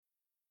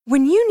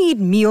When you need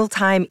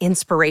mealtime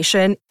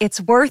inspiration,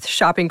 it's worth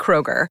shopping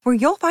Kroger, where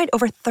you'll find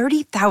over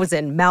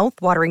 30,000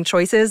 mouth-watering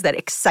choices that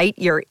excite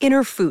your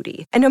inner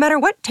foodie. And no matter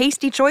what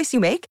tasty choice you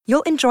make,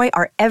 you'll enjoy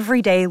our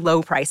everyday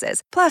low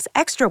prices, plus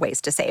extra ways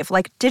to save,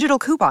 like digital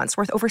coupons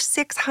worth over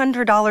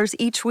 $600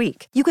 each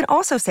week. You can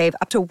also save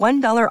up to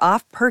 $1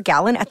 off per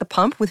gallon at the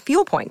pump with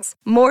fuel points.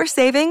 More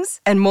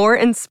savings and more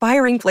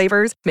inspiring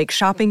flavors make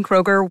shopping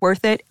Kroger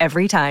worth it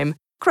every time.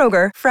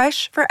 Kroger,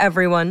 fresh for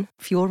everyone.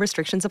 Fuel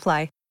restrictions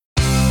apply.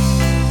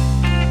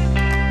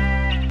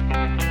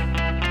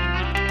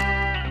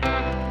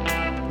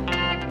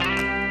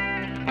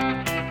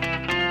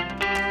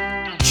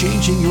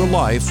 Changing your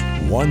life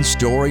one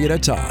story at a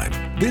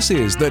time. This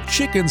is the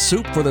Chicken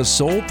Soup for the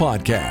Soul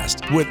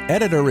podcast with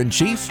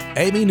Editor-in-Chief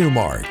Amy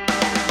Newmark.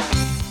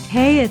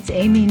 Hey, it's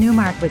Amy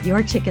Newmark with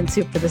your Chicken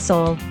Soup for the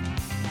Soul.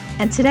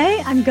 And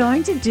today I'm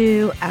going to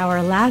do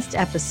our last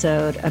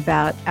episode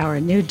about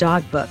our new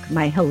dog book,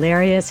 My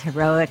Hilarious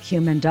Heroic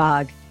Human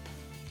Dog.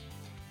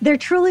 There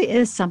truly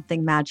is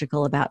something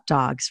magical about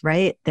dogs,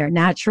 right? Their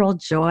natural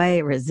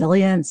joy,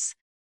 resilience,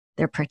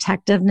 their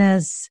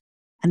protectiveness.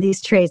 And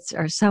these traits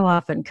are so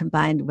often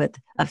combined with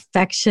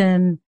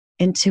affection,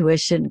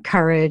 intuition,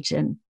 courage,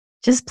 and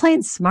just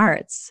plain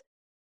smarts.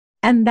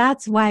 And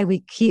that's why we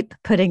keep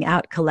putting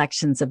out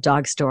collections of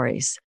dog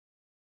stories.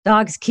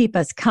 Dogs keep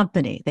us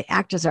company. They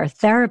act as our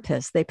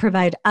therapists. They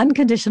provide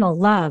unconditional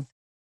love.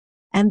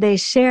 And they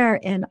share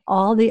in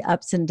all the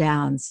ups and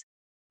downs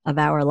of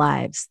our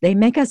lives. They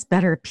make us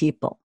better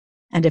people.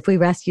 And if we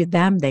rescue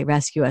them, they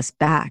rescue us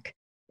back.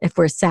 If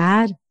we're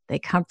sad, they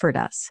comfort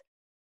us.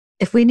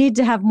 If we need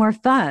to have more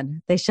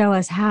fun, they show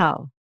us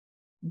how.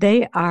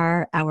 They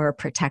are our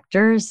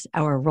protectors,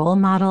 our role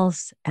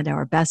models, and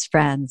our best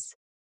friends.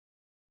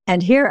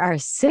 And here are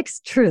 6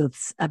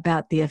 truths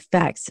about the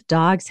effects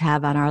dogs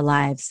have on our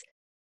lives,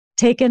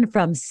 taken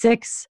from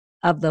 6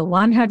 of the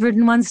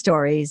 101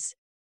 stories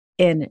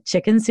in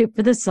Chicken Soup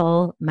for the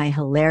Soul, My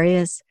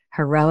Hilarious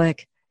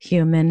Heroic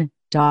Human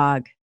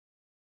Dog.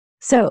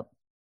 So,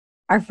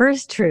 our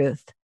first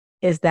truth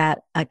is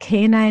that a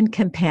canine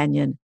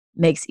companion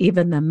makes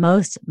even the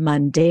most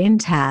mundane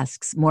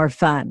tasks more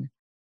fun.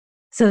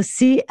 So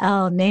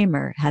C.L.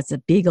 Namer has a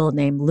beagle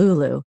named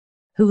Lulu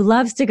who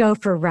loves to go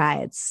for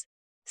rides,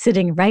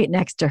 sitting right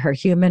next to her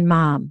human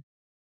mom.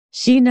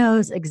 She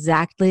knows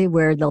exactly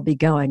where they'll be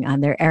going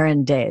on their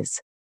errand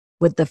days,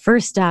 with the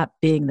first stop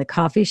being the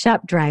coffee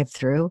shop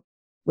drive-thru,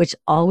 which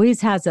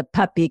always has a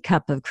puppy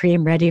cup of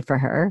cream ready for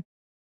her.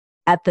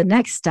 At the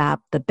next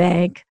stop, the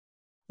bank,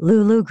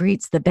 Lulu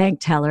greets the bank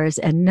tellers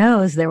and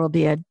knows there will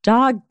be a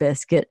dog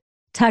biscuit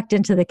tucked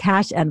into the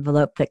cash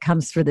envelope that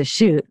comes through the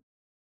chute.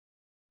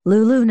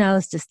 Lulu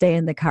knows to stay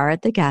in the car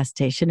at the gas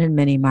station in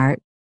Mini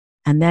Mart,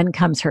 and then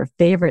comes her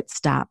favorite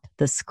stop,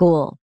 the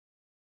school.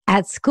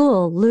 At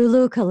school,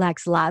 Lulu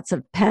collects lots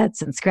of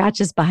pets and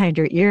scratches behind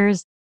her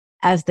ears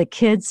as the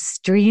kids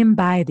stream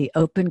by the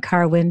open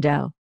car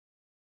window.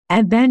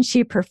 And then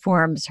she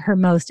performs her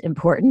most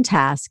important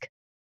task,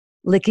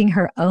 licking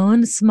her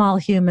own small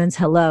humans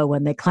hello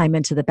when they climb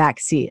into the back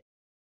seat.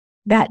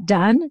 That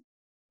done,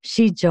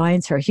 she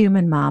joins her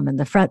human mom in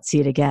the front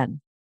seat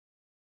again.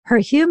 Her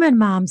human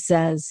mom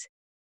says,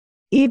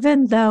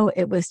 even though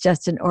it was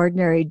just an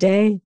ordinary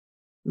day,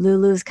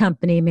 Lulu's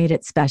company made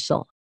it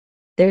special.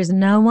 There's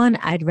no one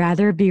I'd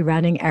rather be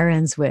running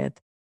errands with.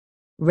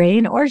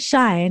 Rain or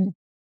shine,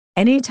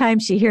 anytime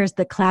she hears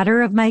the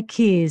clatter of my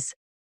keys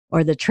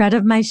or the tread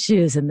of my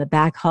shoes in the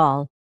back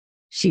hall,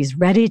 she's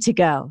ready to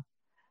go.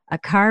 A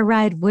car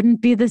ride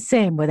wouldn't be the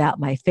same without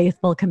my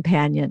faithful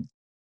companion.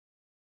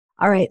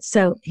 All right,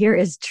 so here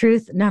is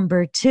truth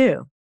number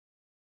 2.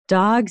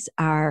 Dogs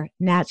are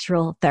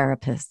natural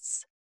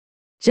therapists.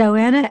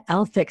 Joanna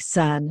Elphick's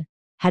son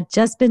had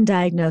just been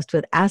diagnosed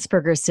with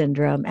Asperger's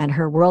syndrome and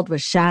her world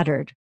was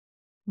shattered.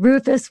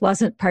 Rufus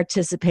wasn't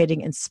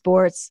participating in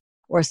sports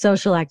or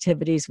social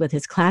activities with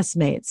his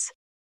classmates,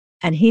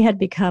 and he had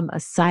become a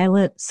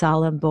silent,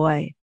 solemn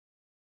boy.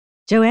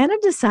 Joanna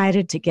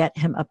decided to get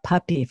him a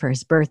puppy for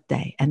his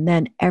birthday, and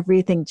then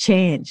everything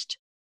changed.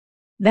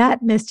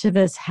 That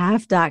mischievous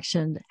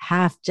half-dachshund,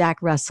 half-Jack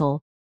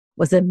Russell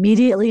was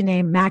immediately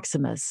named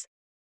Maximus,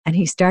 and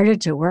he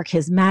started to work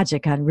his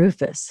magic on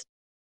Rufus.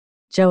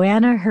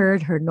 Joanna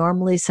heard her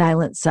normally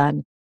silent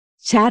son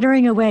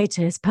chattering away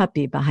to his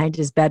puppy behind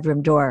his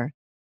bedroom door.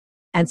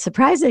 And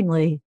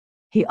surprisingly,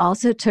 he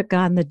also took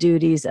on the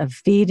duties of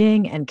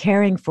feeding and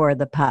caring for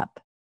the pup.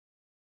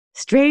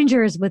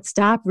 Strangers would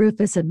stop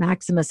Rufus and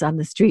Maximus on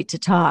the street to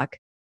talk,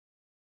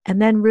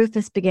 and then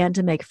Rufus began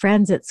to make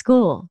friends at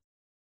school.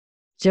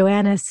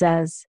 Joanna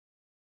says,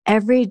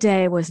 every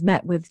day was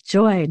met with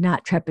joy,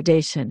 not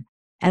trepidation,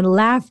 and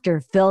laughter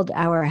filled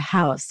our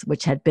house,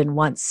 which had been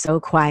once so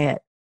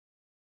quiet.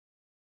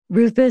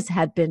 Rufus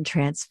had been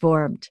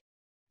transformed.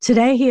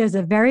 Today, he is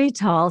a very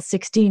tall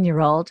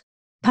 16-year-old,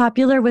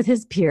 popular with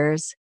his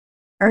peers,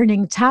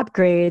 earning top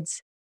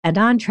grades, and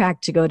on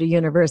track to go to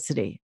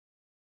university.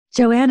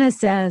 Joanna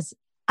says,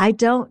 I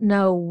don't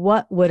know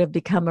what would have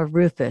become of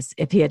Rufus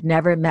if he had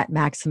never met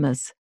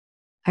Maximus.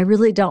 I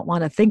really don't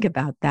want to think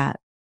about that.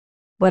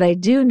 What I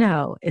do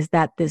know is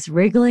that this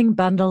wriggling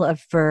bundle of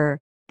fur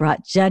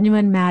brought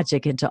genuine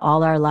magic into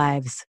all our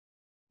lives.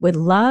 With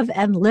love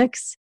and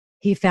licks,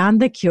 he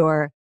found the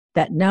cure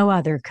that no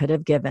other could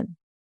have given.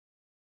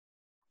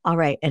 All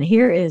right, and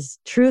here is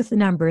truth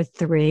number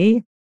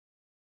 3.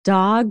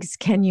 Dogs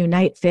can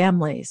unite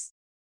families.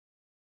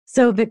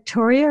 So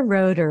Victoria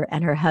Roeder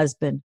and her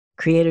husband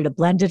created a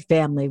blended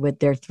family with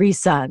their 3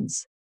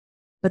 sons,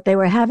 but they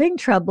were having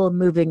trouble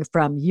moving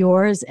from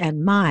yours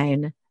and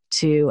mine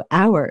to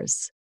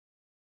ours.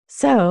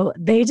 So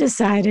they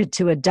decided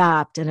to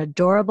adopt an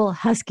adorable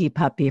husky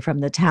puppy from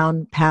the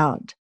town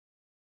pound.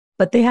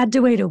 But they had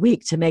to wait a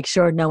week to make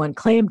sure no one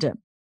claimed him.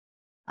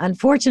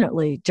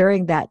 Unfortunately,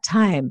 during that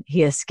time,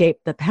 he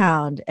escaped the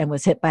pound and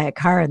was hit by a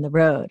car in the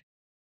road.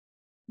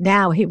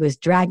 Now he was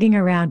dragging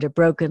around a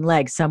broken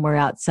leg somewhere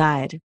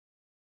outside.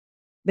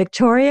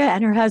 Victoria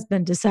and her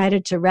husband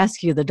decided to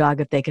rescue the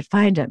dog if they could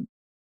find him.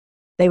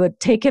 They would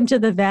take him to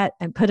the vet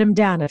and put him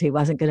down if he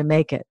wasn't going to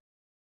make it.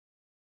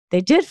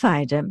 They did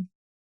find him,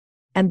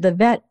 and the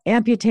vet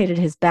amputated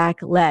his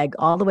back leg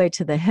all the way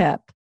to the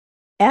hip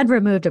and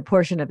removed a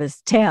portion of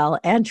his tail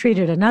and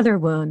treated another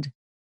wound,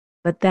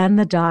 but then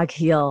the dog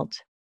healed.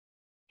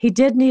 He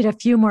did need a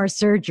few more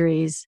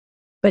surgeries,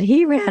 but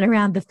he ran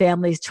around the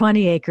family's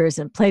 20 acres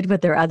and played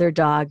with their other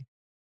dog.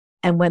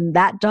 And when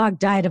that dog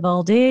died of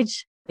old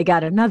age, they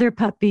got another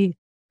puppy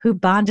who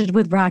bonded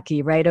with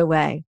Rocky right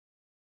away.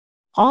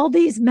 All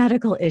these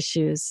medical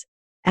issues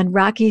and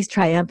Rocky's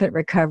triumphant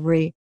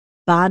recovery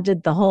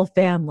bonded the whole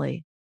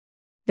family.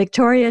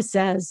 Victoria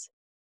says,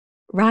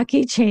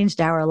 Rocky changed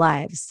our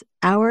lives.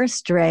 Our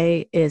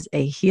stray is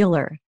a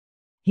healer.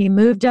 He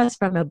moved us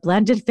from a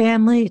blended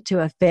family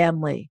to a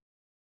family.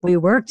 We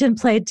worked and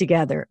played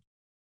together.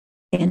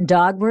 In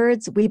dog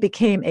words, we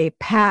became a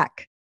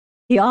pack.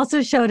 He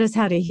also showed us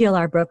how to heal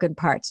our broken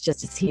parts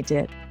just as he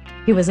did.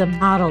 He was a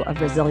model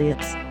of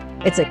resilience.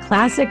 It's a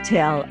classic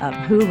tale of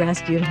who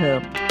rescued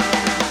whom.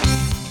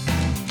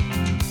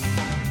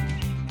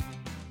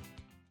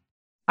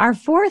 Our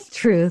 4th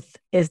truth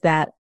is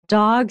that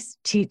dogs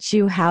teach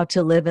you how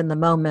to live in the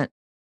moment.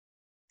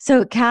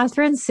 So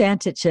Catherine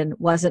Santichin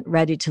wasn't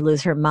ready to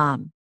lose her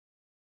mom.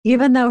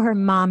 Even though her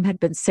mom had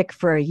been sick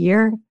for a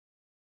year,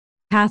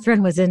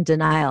 Catherine was in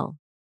denial.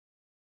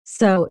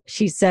 So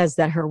she says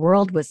that her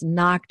world was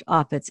knocked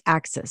off its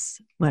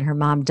axis when her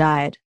mom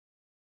died.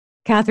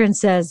 Catherine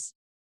says,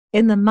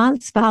 in the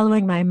months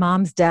following my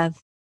mom's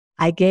death,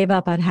 I gave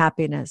up on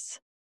happiness.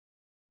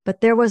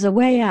 But there was a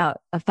way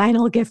out, a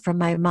final gift from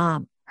my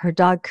mom, her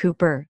dog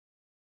Cooper.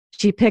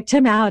 She picked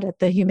him out at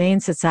the Humane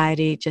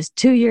Society just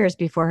 2 years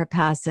before her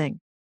passing.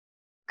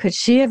 Could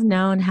she have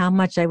known how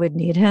much I would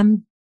need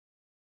him?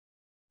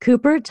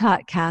 Cooper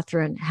taught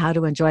Catherine how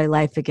to enjoy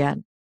life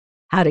again,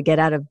 how to get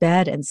out of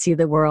bed and see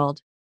the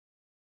world.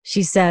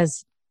 She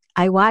says,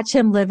 I watch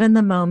him live in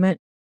the moment,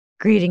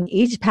 greeting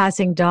each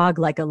passing dog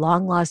like a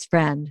long-lost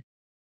friend.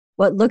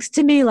 What looks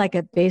to me like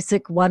a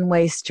basic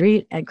one-way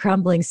street and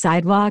crumbling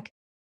sidewalk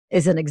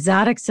is an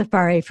exotic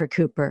safari for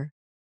Cooper.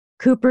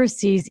 Cooper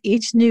sees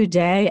each new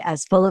day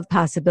as full of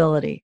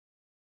possibility.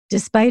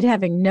 Despite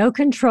having no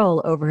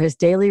control over his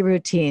daily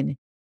routine,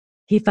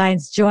 he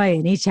finds joy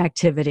in each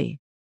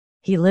activity.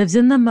 He lives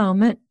in the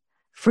moment,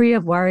 free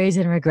of worries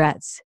and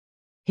regrets.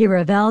 He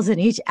revels in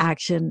each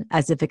action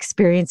as if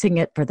experiencing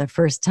it for the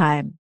first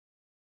time.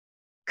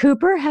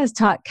 Cooper has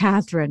taught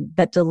Catherine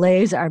that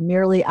delays are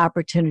merely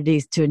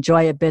opportunities to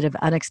enjoy a bit of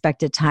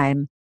unexpected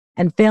time,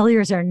 and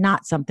failures are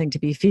not something to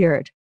be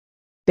feared.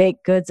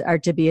 Baked goods are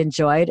to be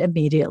enjoyed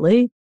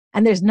immediately,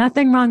 and there's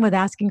nothing wrong with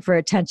asking for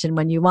attention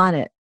when you want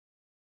it.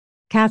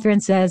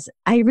 Catherine says,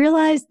 I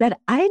realized that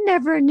I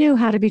never knew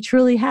how to be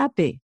truly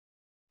happy.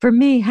 For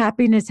me,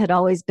 happiness had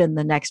always been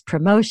the next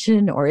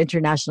promotion or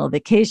international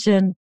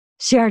vacation,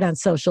 shared on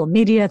social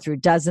media through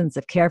dozens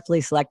of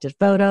carefully selected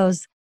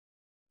photos.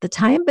 The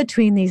time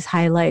between these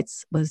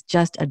highlights was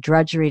just a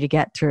drudgery to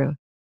get through.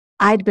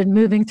 I'd been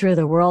moving through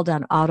the world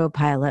on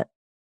autopilot.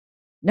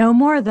 No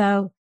more,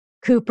 though.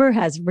 Cooper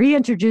has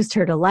reintroduced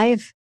her to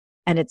life,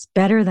 and it's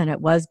better than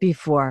it was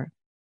before.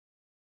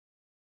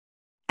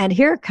 And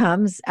here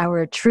comes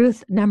our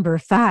truth number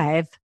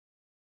 5.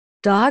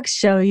 Dogs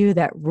show you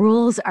that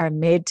rules are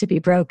made to be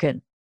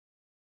broken.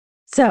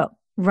 So,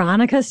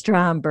 Veronica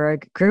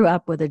Stromberg grew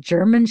up with a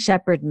German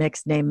Shepherd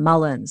mix named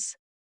Mullins.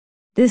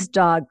 This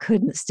dog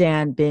couldn't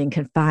stand being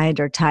confined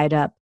or tied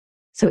up.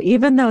 So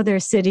even though their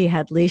city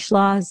had leash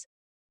laws,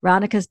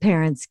 Veronica's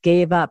parents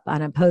gave up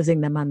on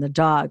imposing them on the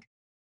dog.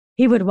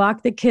 He would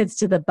walk the kids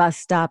to the bus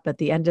stop at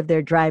the end of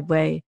their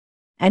driveway,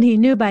 and he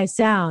knew by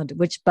sound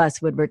which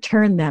bus would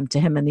return them to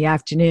him in the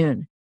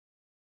afternoon.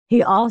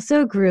 He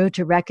also grew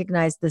to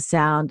recognize the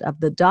sound of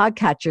the dog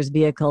catcher's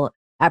vehicle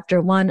after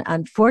one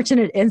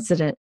unfortunate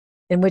incident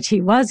in which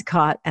he was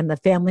caught and the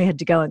family had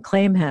to go and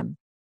claim him.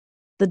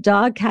 The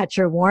dog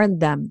catcher warned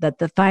them that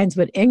the fines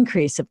would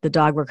increase if the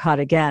dog were caught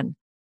again.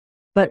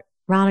 But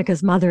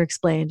Veronica's mother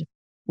explained,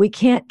 we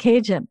can't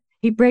cage him.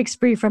 He breaks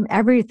free from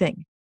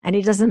everything, and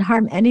he doesn't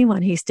harm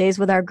anyone. He stays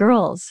with our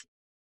girls.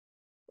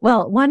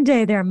 Well, one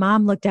day their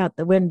mom looked out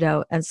the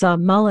window and saw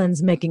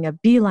Mullins making a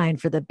beeline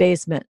for the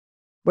basement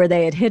where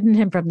they had hidden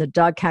him from the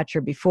dog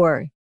catcher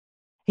before.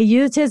 He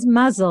used his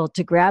muzzle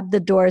to grab the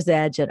door's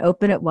edge and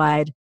open it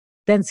wide,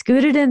 then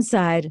scooted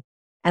inside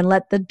and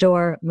let the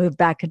door move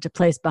back into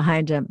place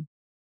behind him.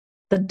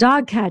 The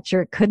dog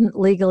catcher couldn't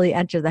legally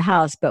enter the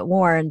house, but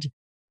warned,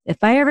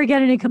 "If I ever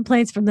get any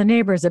complaints from the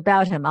neighbors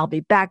about him, I'll be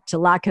back to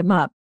lock him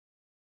up."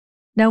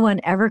 No one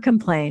ever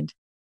complained,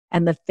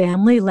 and the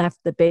family left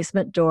the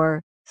basement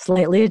door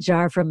slightly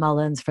ajar for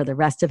Mullins for the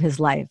rest of his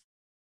life.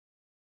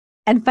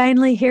 And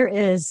finally, here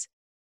is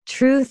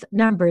truth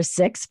number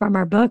 6 from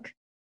our book.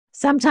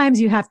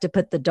 Sometimes you have to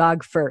put the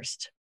dog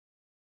first.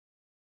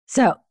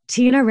 So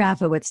Tina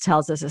Rafowitz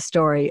tells us a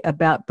story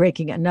about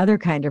breaking another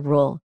kind of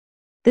rule,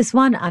 this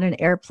one on an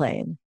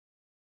airplane.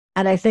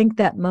 And I think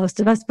that most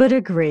of us would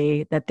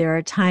agree that there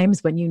are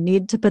times when you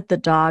need to put the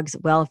dog's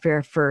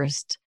welfare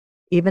first,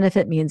 even if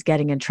it means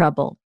getting in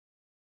trouble.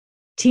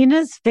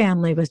 Tina's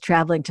family was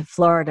traveling to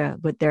Florida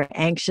with their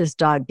anxious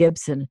dog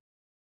Gibson,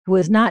 who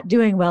was not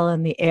doing well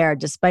in the air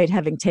despite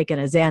having taken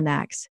a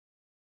Xanax.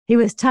 He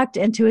was tucked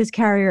into his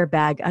carrier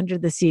bag under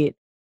the seat,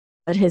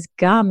 but his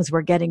gums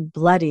were getting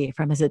bloody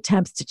from his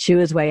attempts to chew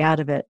his way out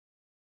of it.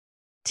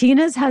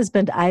 Tina's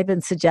husband,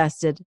 Ivan,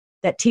 suggested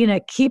that Tina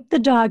keep the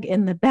dog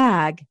in the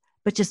bag,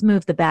 but just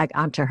move the bag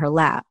onto her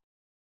lap.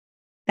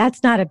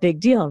 That's not a big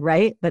deal,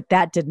 right? But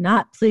that did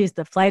not please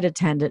the flight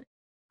attendant,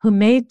 who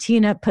made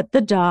Tina put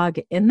the dog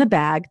in the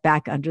bag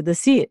back under the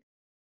seat.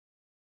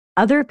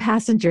 Other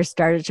passengers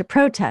started to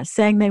protest,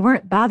 saying they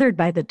weren't bothered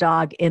by the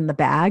dog in the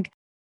bag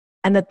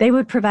and that they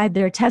would provide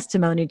their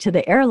testimony to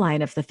the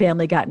airline if the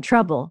family got in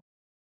trouble.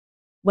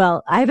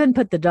 Well, Ivan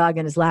put the dog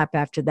in his lap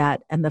after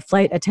that, and the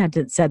flight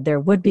attendant said there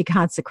would be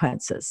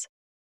consequences.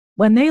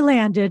 When they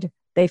landed,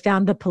 they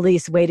found the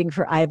police waiting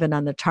for Ivan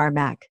on the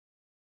tarmac.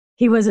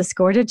 He was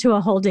escorted to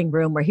a holding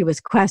room where he was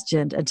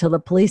questioned until the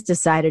police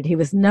decided he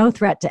was no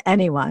threat to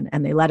anyone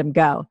and they let him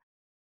go.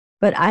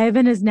 But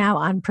Ivan is now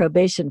on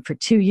probation for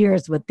 2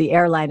 years with the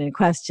airline in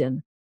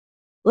question.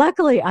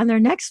 Luckily, on their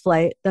next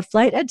flight, the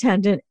flight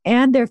attendant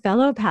and their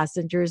fellow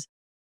passengers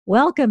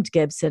welcomed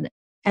Gibson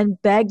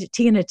and begged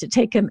Tina to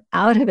take him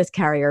out of his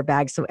carrier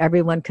bag so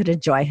everyone could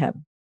enjoy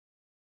him.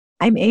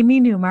 I'm Amy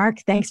Newmark.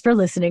 Thanks for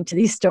listening to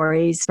these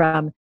stories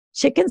from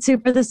Chicken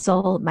Soup for the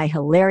Soul, my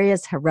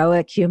hilarious,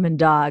 heroic human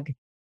dog.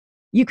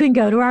 You can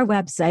go to our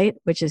website,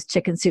 which is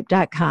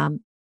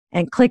chickensoup.com,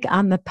 and click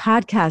on the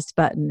podcast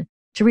button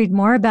to read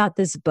more about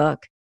this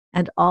book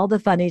and all the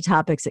funny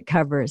topics it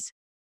covers.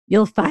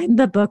 You'll find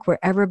the book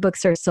wherever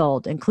books are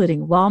sold,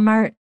 including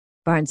Walmart,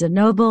 Barnes &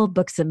 Noble,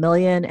 Books A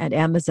Million, and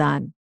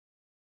Amazon.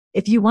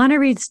 If you want to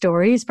read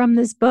stories from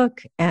this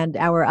book and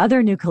our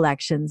other new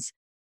collections,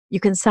 you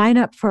can sign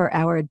up for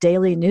our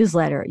daily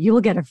newsletter. You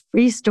will get a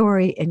free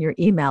story in your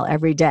email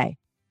every day.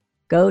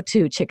 Go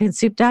to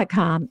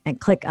chickensoup.com and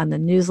click on the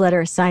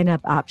newsletter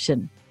sign-up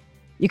option.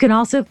 You can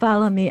also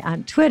follow me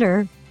on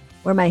Twitter,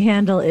 where my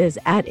handle is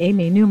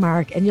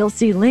 @AmyNewmark, and you'll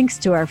see links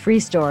to our free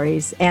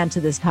stories and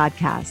to this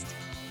podcast.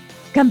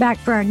 Come back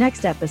for our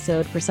next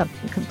episode for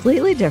something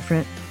completely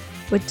different,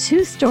 with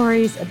 2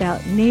 stories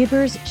about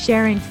neighbors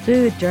sharing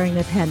food during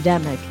the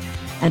pandemic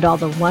and all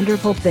the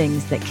wonderful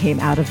things that came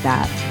out of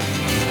that.